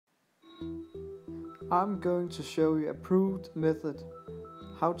I'm going to show you a proved method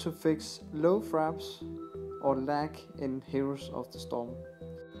how to fix low frames or lag in Heroes of the Storm.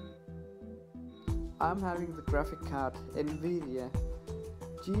 I'm having the graphic card Nvidia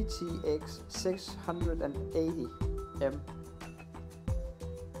GTX 680M.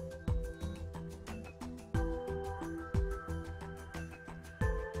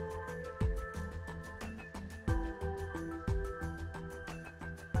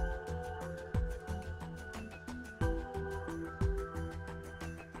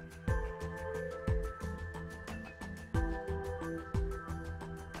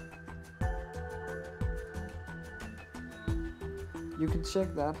 You can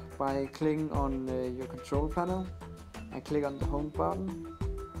check that by clicking on your control panel and click on the home button,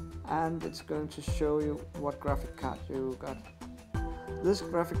 and it's going to show you what graphic card you got. This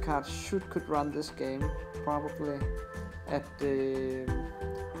graphic card could run this game probably at the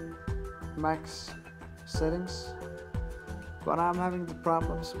max settings, but I'm having the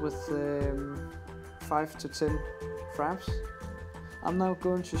problems with 5 to 10 frames. I'm now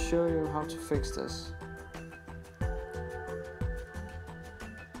going to show you how to fix this.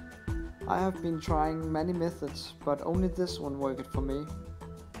 I have been trying many methods, but only this one worked for me.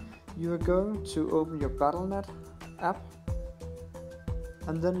 You are going to open your Battle.net app,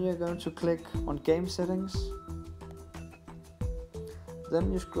 and then you're going to click on Game Settings.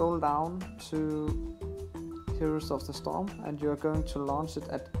 Then you scroll down to Heroes of the Storm, and you're going to launch it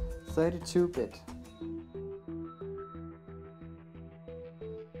at 32-bit.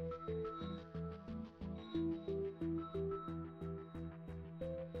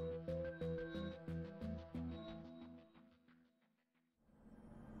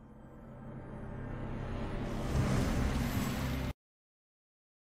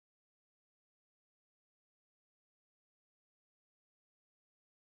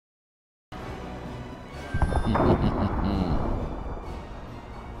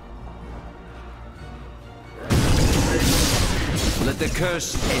 Let the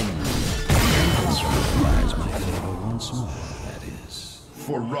curse end. This requires my favor once more, that is.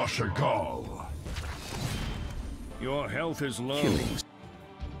 For Russia, go! Your health is low. Killings.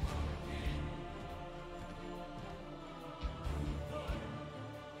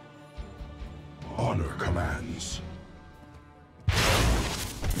 Honor commands.